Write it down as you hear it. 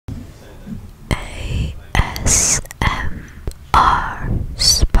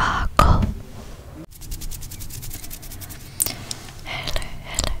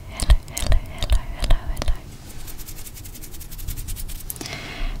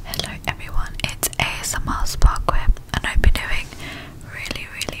ASMR Spark Whip, and I hope you're doing really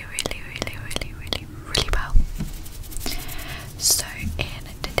well. So in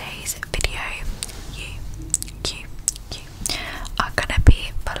today's video, you are gonna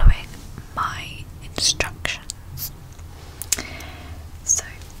be following my instructions. So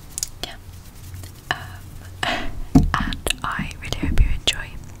yeah, and I really hope you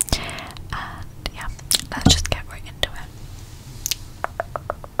enjoy. And yeah, let's just get right into it.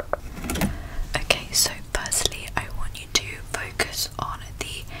 Okay, so firstly, I want you to focus on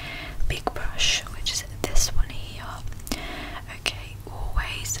the big brush, which is this one here. Okay,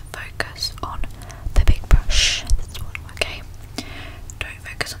 always focus on the big brush. This one, okay? Don't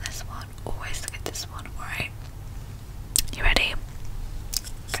focus on this one. Always look at this one. Alright? You ready?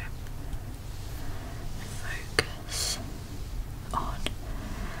 Okay. Focus on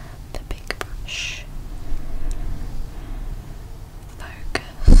the big brush.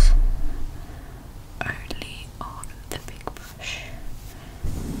 Focus only on the big brush.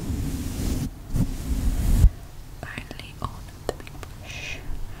 Only on the big brush.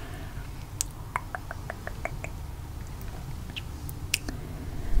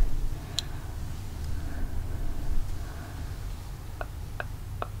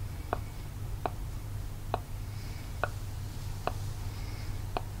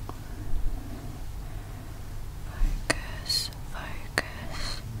 Focus,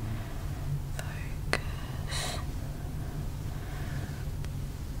 focus, focus.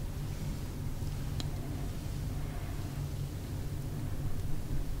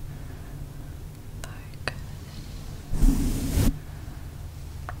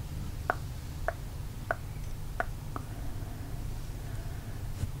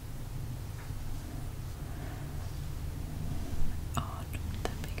 On the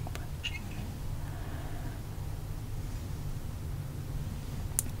big brush.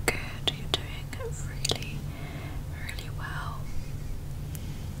 Good, you're doing really well.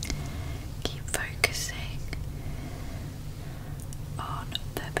 Keep focusing on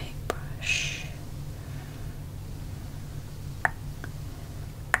the big brush.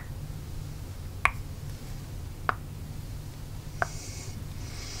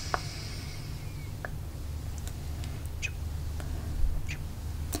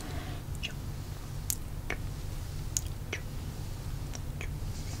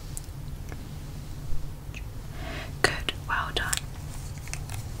 Good, well done.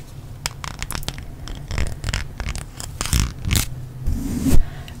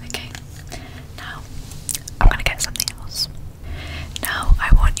 Okay, now I'm gonna get something else. Now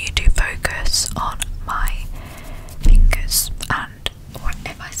I want you to focus on my fingers, and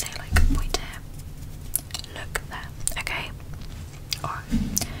if I say like point here, look there, okay?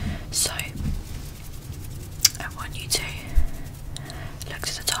 Alright, so I want you to look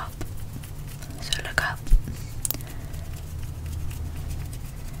to the top, so look up,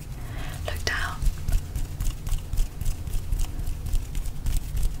 look down,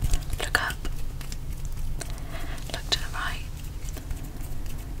 look up, look to the right,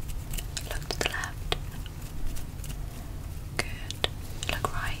 look to the left, good,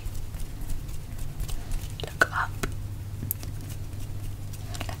 look right, look up,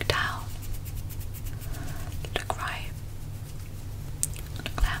 look down, look right,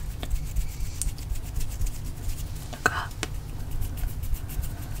 look left, look up,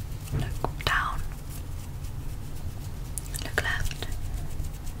 look down, look left,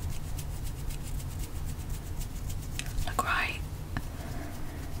 look right,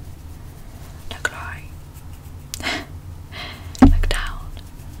 look right, look down,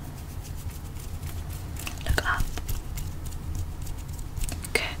 look up.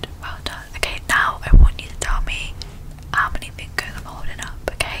 Good, well done. Okay, now I want you to tell me how many fingers I'm holding up,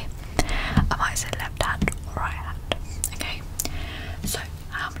 okay? I might say left hand or right hand, okay? So,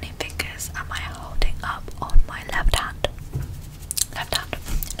 how many fingers am I holding up on my left hand? Left hand,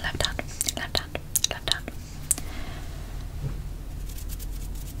 left hand, left hand, left hand.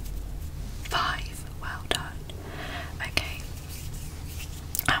 5, well done. Okay.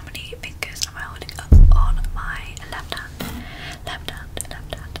 How many fingers am I holding up on my left hand? Left hand,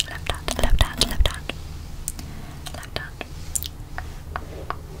 left hand, left hand, left hand, left hand. Left hand.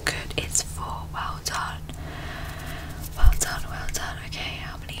 Good, it's 4, well done. Well done, well done. Okay,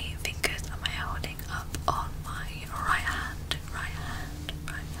 how many fingers am I holding up on my right hand? Right hand,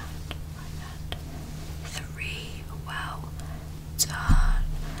 right hand, right hand. 3, well done.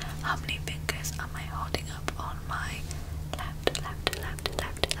 How many fingers am I holding up on my left, left, left,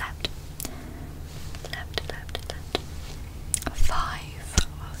 left, left? Left, left, left. 5,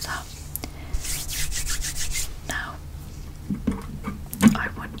 well done. Now, I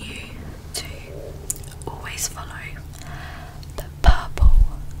want you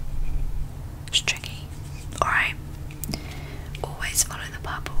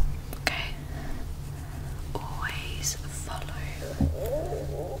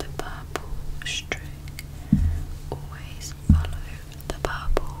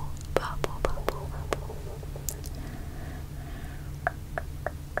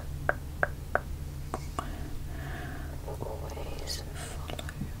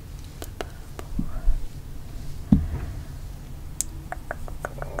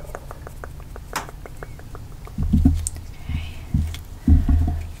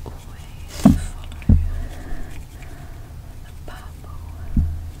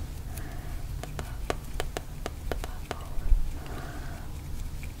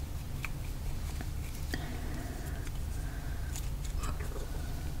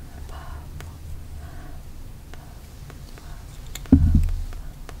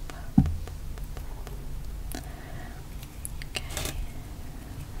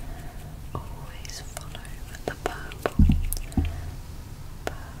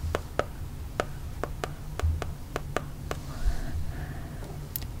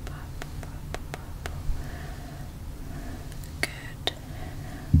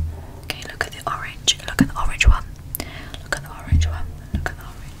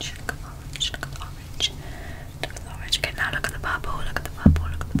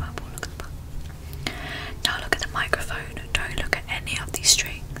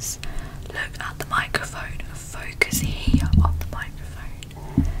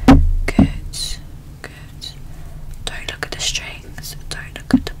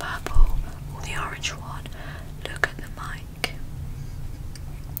which one? Look at the mic.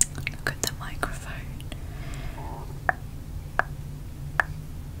 Look at the microphone.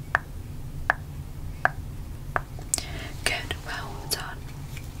 Good, well done.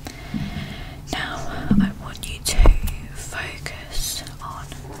 Now I want you to focus on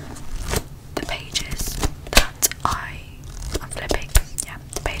the pages that I'm flipping. Yeah,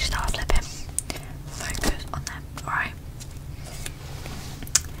 the pages that I'm flipping. Focus on them, alright?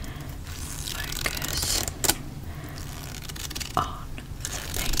 Focus on the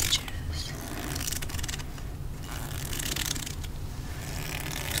pages.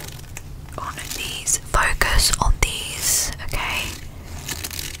 On these. Focus on these, okay?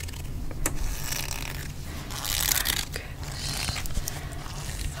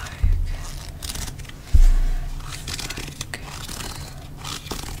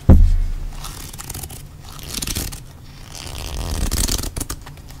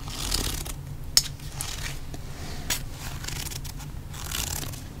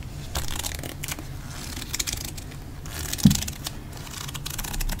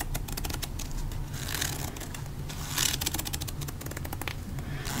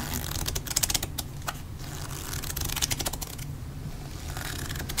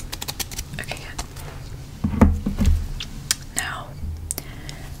 Okay, good. Now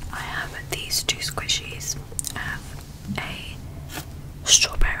I have these two squishies. I have a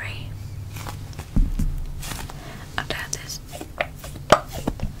strawberry and then this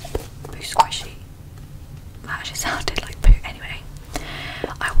poo squishy. That actually sounded like poo. Anyway,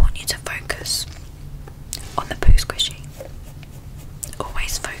 I want you to focus on the poo squishy.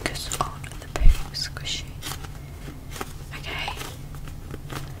 Always focus on the poo squishy. Okay?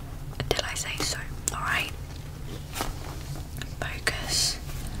 Until I say so, alright? Focus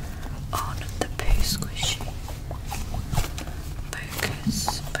on the poo squishy.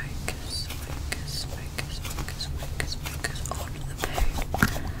 Focus, focus, focus, focus, focus, focus, focus on the poo.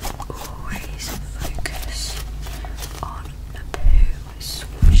 Always focus on the poo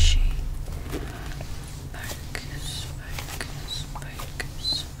squishy. Focus, focus,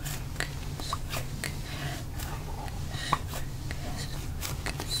 focus, focus,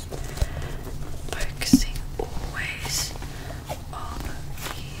 focus, focusing always on the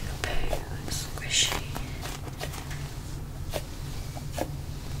poo squishy.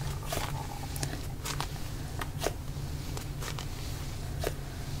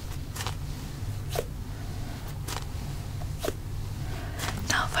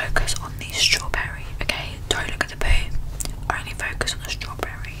 Now focus on the strawberry, okay? Don't look at the poo, only focus on the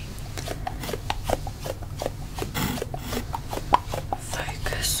strawberry.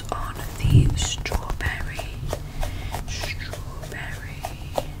 Focus on the strawberry. Strawberry.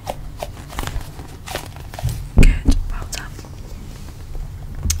 Good, well done.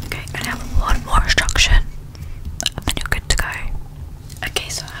 Okay, and I have one more instruction, and then you're good to go. Okay,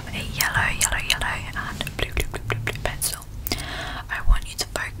 so I have a yellow, yellow, yellow, and blue, blue, blue, blue, blue pencil. I want you to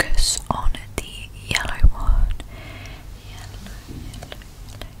focus on the yellow one. Yellow, yellow, yellow,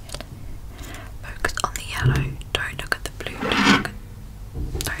 yellow. Focus on the yellow.